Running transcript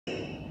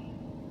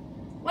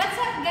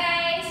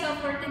So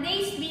for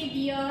today's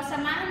video,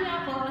 samahan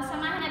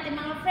natin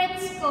mga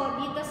friends ko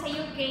dito sa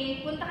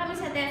UK. Punta kami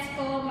sa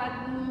Tesco,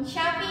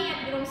 mag-shopping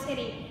at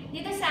grocery.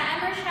 Dito sa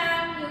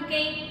Amersham, UK,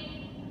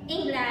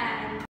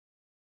 England.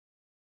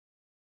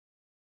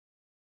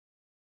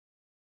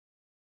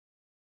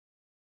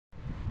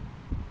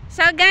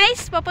 So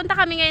guys, papunta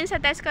kami ngayon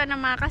sa Tesco ng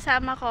mga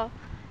kasama ko.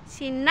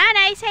 Si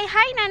Nanay, say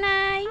hi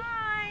Nanay!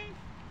 Hi!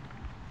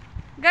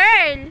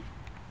 Girl!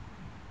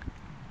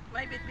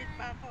 May bit-bit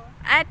pa ako.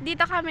 At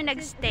dito kami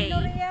nagstay. Si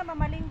Gloria,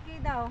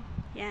 mamalingki daw.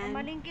 Yan.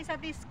 Mamalingki sa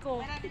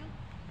Tesco.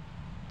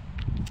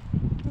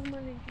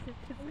 Mamalingki sa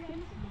Tesco.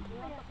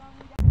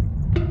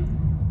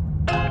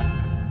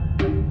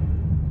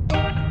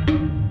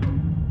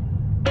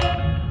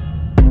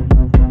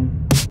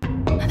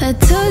 I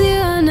told you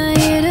I'm not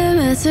here to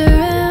mess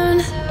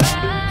around,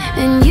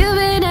 and you've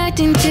been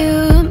acting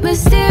too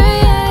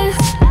mysterious.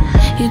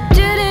 You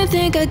didn't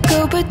think I'd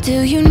go, but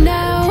do you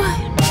now?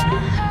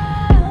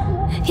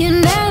 You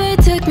never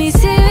took me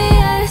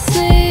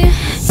seriously.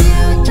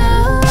 You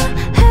don't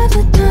have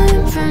the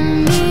time for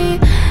me.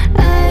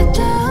 I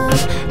don't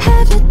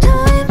have the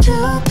time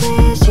to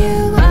please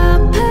you.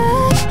 I'll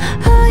pack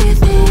all your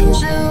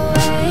things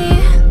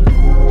away.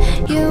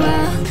 You're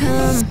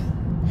welcome.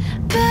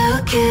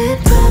 Broken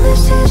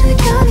promises that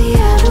got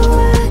me out of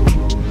work.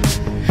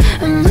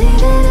 I'm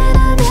leaving and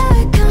I'm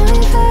never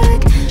coming back.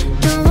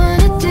 Don't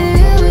wanna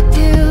deal with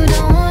you,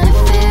 don't wanna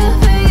feel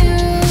for you.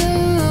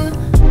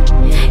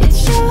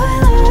 It's your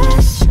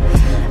loss.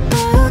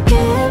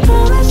 Broken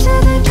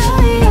promises that got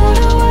me out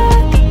of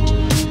work.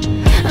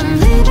 I'm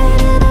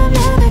leaving and I'm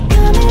never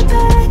coming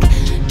back.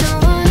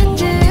 Don't wanna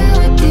deal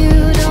with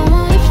you, don't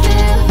wanna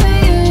feel for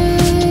you.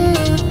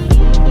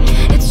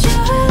 It's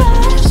your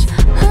loss.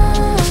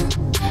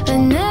 I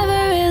never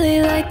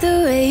really liked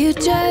the way you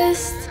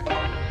dressed.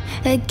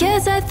 I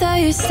guess I thought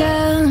your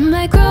style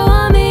might grow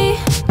on me.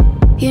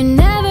 You're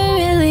never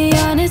really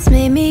honest,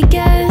 made me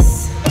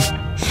guess.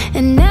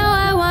 And now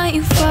I want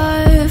you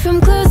far from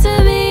close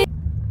to me.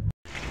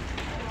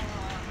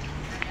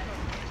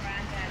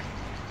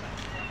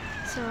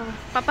 So,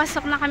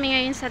 papasok na kami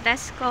ngayon sa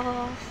Tesco.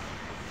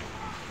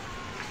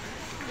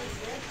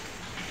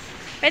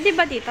 Pwede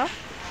ba dito?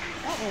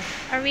 Oo.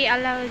 Are we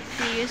allowed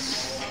to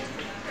use?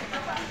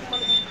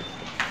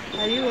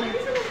 Ayun.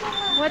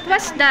 What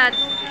was that?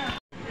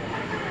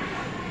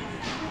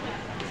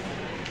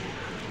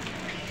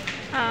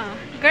 Ah,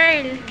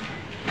 girl.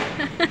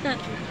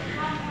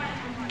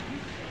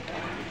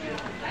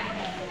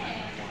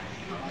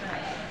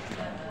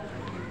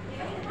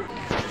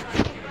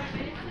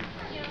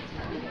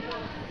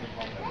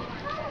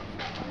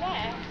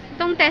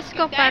 Itong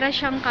Tesco para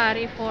siyang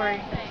Carrefour.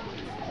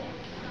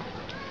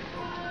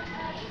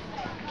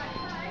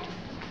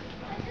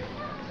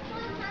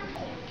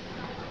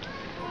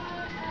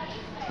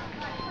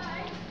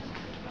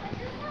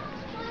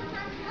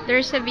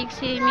 There's a big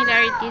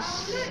similarities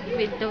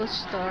with those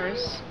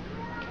stores.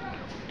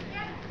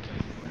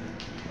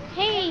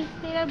 Hey,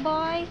 little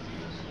boy.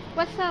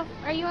 What's up?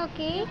 Are you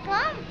okay?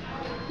 Come?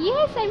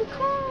 Yes, I'm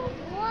calm.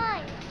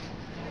 Why?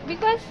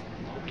 Because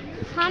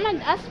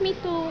Hamad asked me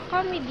to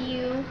come with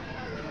you.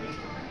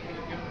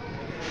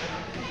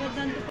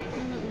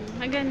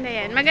 Maganda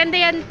yan. Maganda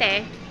yan,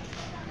 te.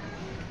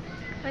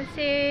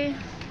 Kasi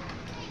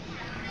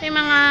yung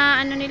mga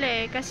ano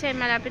nila eh. Kasi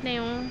malapit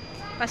na yung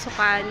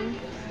pasukan.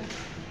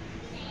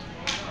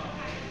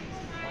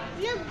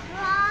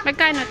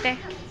 Magkano, te?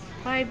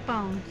 5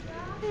 pounds.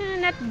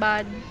 Not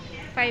bad.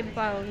 5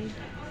 pounds.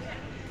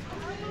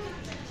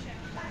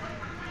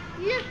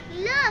 Look,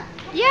 look.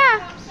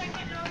 Yeah.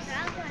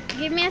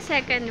 Give me a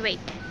second. Wait.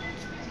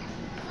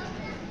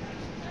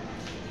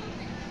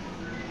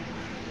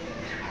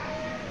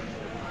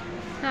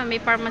 Ah, may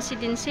pharmacy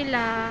din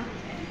sila.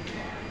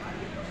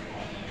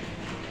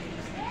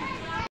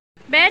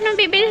 Be, anong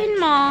bibilhin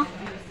mo?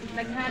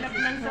 Naghanap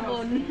ng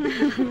sabon.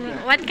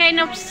 What kind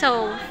of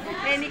soap?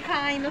 Any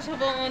kind of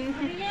sabon.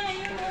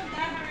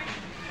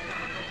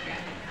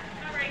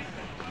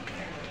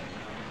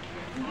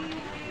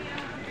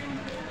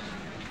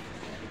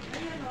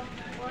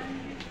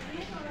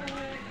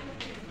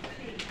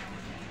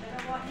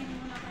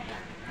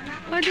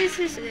 Oh,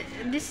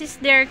 this is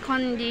their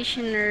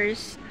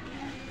conditioners.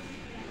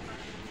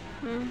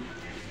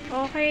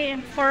 Okay,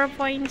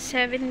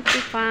 4.70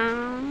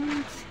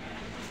 pounds.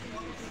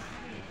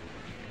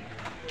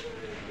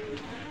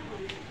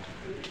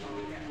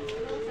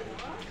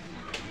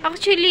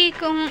 Actually,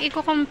 kung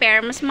i-compare,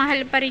 mas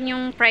mahal pa rin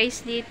yung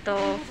price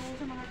dito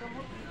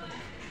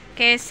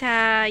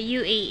kesa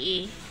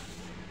UAE.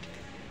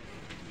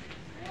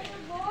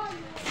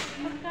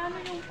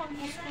 Magkano yung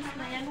pang-kuskus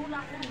na yan?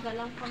 Wala akong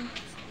galang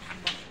pang-kuskus.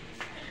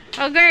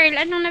 Oh girl,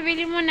 anong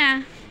nabili mo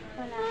na?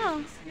 Oh,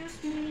 excuse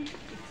me.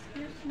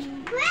 Excuse me.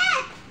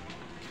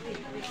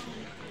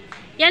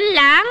 Yan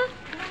lang?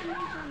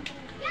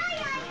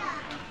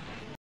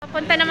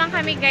 Punta naman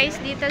kami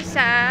guys dito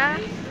sa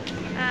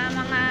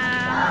mga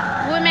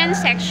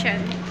women's section.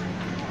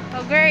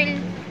 Oh girl,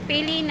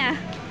 pili na.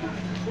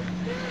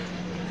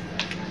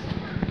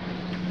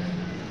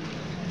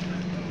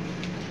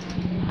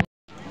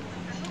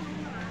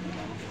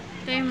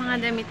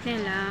 mga damit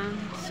nila.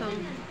 So,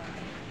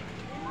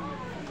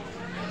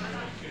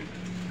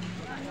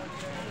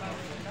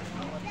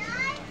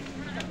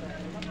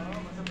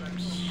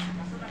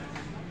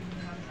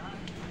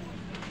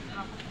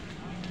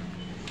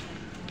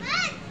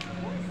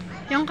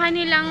 yung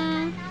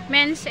kanilang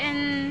men's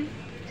and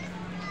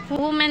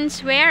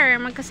women's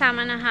wear,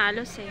 magkasama na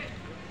halos eh.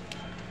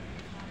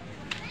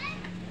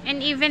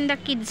 And even the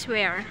kids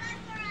wear.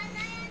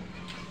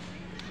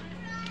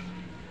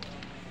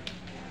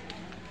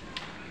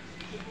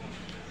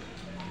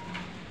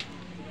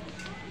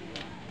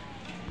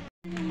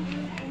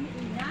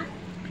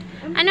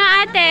 Ano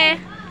ate?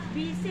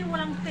 Busy,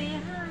 walang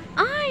pera.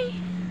 Ay!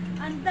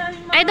 Ang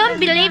daming mga I don't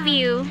believe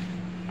you.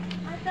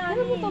 Ang dami.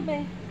 Ano to, be?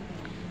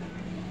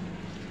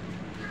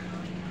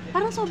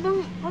 Parang sobrang...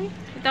 Ay,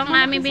 Ito ang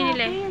aming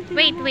binili.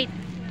 Wait, wait.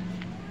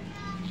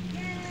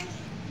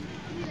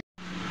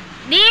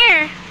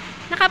 Dear!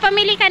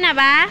 Nakapamili ka na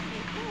ba?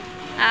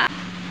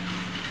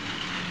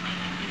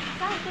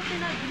 saan ito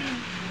pinag-green?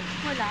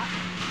 Wala.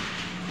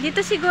 Dito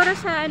siguro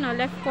sa ano,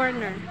 left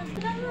corner.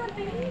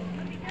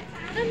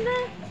 Ganda.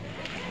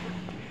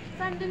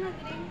 Sando na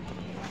green.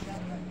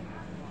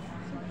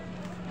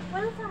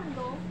 Walang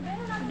sando?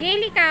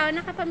 Gail, ikaw,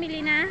 nakapamili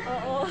na?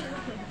 Oo.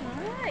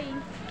 Ay.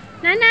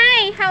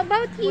 Nanay, how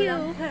about you?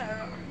 Walang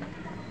pera.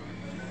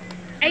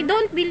 I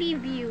don't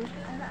believe you.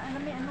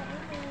 May ano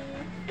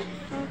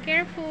Oh,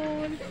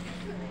 careful.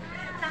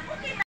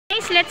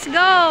 Guys, let's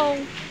go.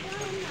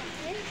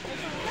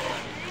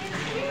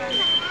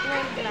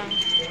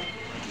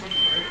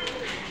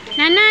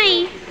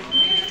 Nanay,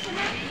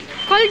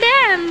 call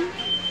them.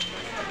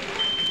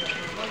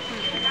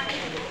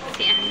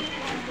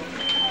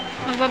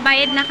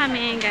 Magbabayad na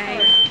kami,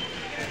 guys.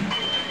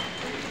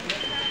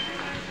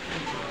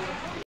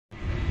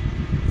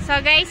 So,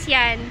 guys,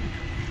 yan.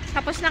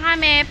 Tapos na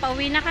kami.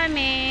 Pauwi na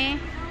kami.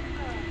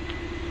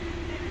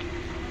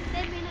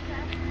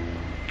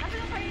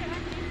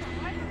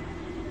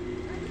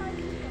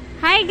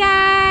 Hi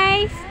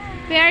guys!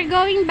 We are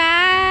going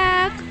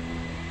back.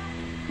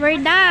 We're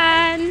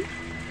done.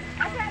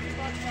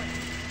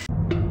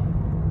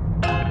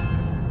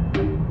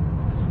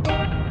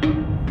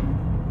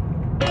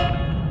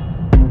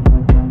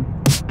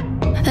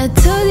 I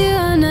told you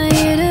I'm not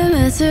here to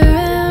mess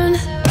around,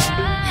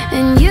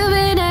 and you've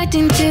been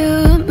acting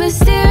too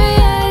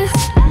mysterious.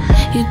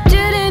 You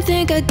didn't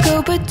think I'd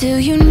go, but do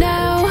you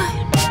now?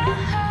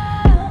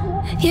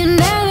 You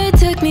never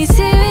took me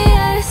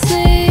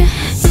seriously.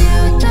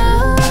 You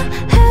don't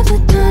have the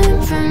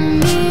time for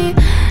me.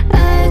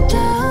 I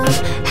don't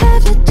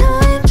have the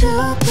time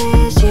to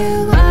please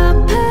you.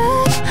 I'll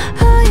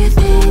pack all your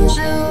things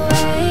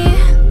away.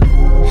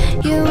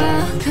 You're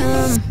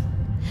welcome.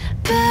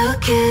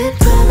 Broken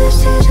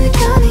promises that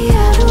got me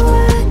out of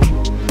work.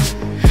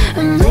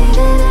 I'm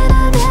leaving and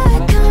I'm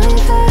never coming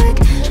back.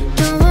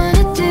 Don't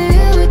wanna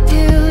deal with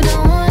you,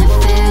 don't wanna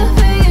feel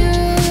for you.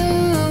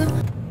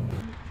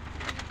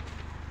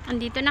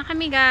 Andito na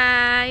kami,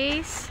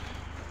 guys.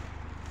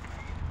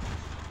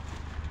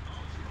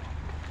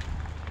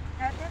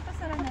 Ate,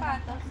 pasara na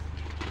sapatos.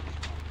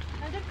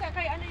 Nandun ka,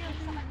 kay ano yun?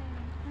 Sa kanya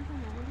yun. Nasa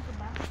mo? Wala ka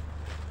ba?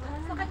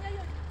 Sa kanya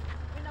yun.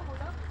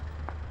 Pinahulog?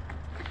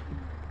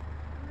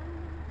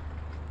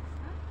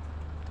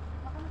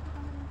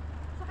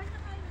 Sa kanya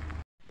kayo.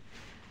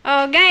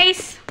 Oh,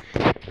 guys.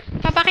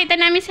 Papakita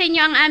namin sa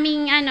inyo ang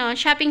aming ano,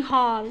 shopping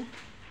haul.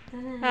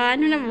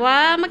 Ano na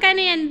ba?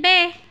 Magkano yan,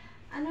 be?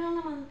 Ano lang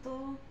naman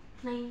to?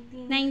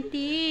 19.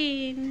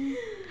 19.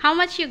 How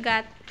much you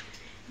got?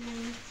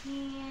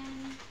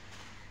 19.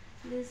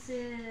 This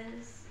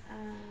is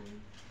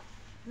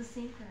the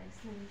same price.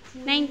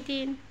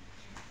 19. 19.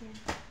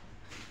 Yeah.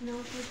 No,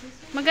 for this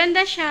one?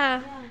 Maganda siya.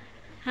 Yeah.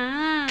 Ha.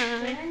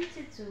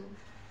 22.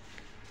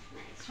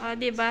 Nice. Oh,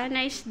 diba?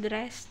 Nice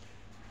dress.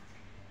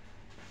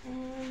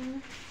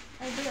 And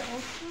I did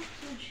also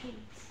 2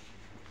 shades.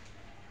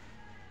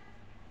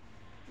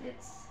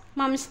 It's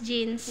Mom's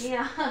jeans.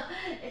 yeah,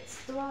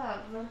 it's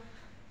 12.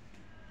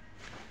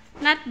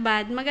 Not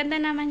bad. Maganda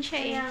naman siya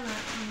eh. Kaya nga.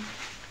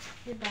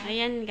 Diba?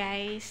 Ayan,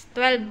 guys.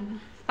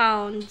 12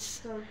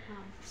 pounds. 12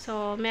 pounds.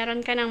 So,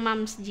 meron ka ng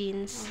mom's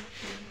jeans.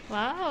 Okay.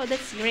 Wow,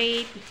 that's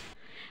great.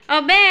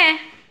 Oh, be!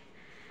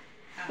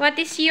 What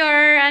is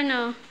your,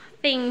 ano,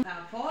 thing?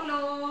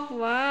 Follow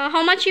Wow,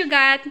 how much you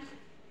got?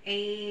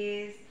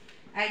 is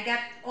I got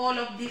all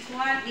of this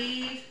one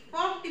is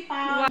 40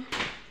 pounds.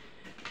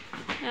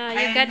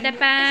 You got the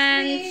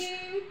pants.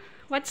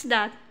 What's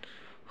that?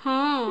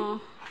 Huh.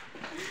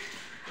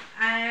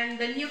 And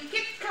the new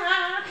Kit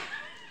Kat.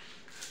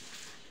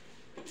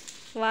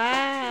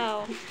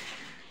 Wow.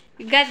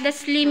 You got the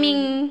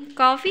slimming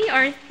coffee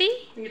or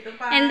tea? Ito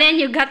pa. And then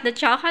you got the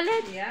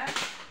chocolate? Yeah.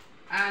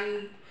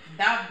 And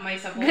Dab, may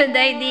sabon. Good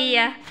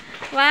idea.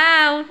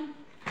 Wow.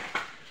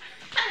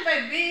 And my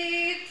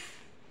Vicks.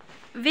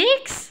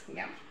 Vicks?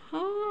 Yeah.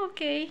 Oh,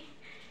 okay.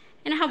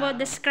 And how about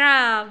the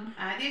scrub?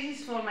 This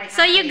is for my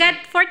So you ate. got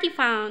 40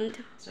 pounds.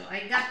 So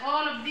I got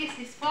all of this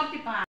is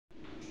 40 pounds.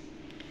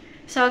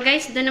 So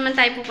guys, doon naman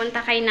tayo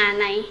pupunta kay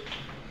nanay.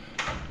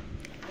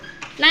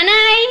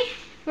 Nanay,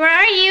 where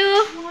are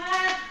you?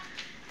 What?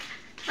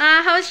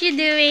 How's you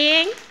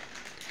doing?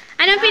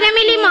 Anong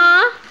pinamili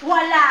mo?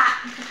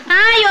 Wala.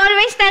 You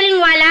always telling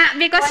wala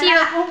because Wala you...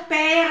 akong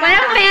pera.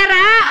 Walang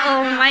pera?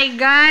 Oh my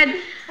God.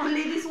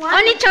 Only this one.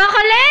 Only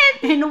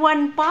chocolate? In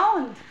 1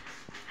 pound.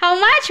 How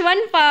much?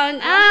 1 pound.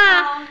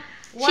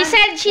 She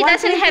said she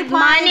doesn't have 1.25.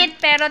 money,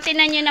 pero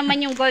tinan nyo naman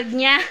yung gold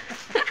niya.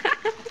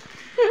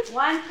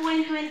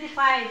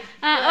 1.25.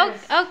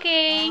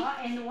 Okay.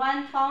 And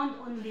 1 pound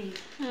only.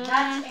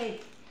 That's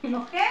it.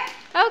 Okay?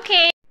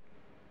 Okay.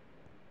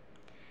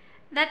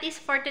 That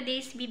is for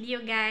today's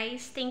video,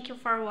 guys. Thank you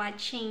for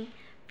watching.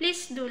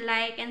 Please do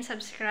like and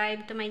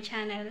subscribe to my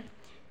channel.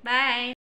 Bye!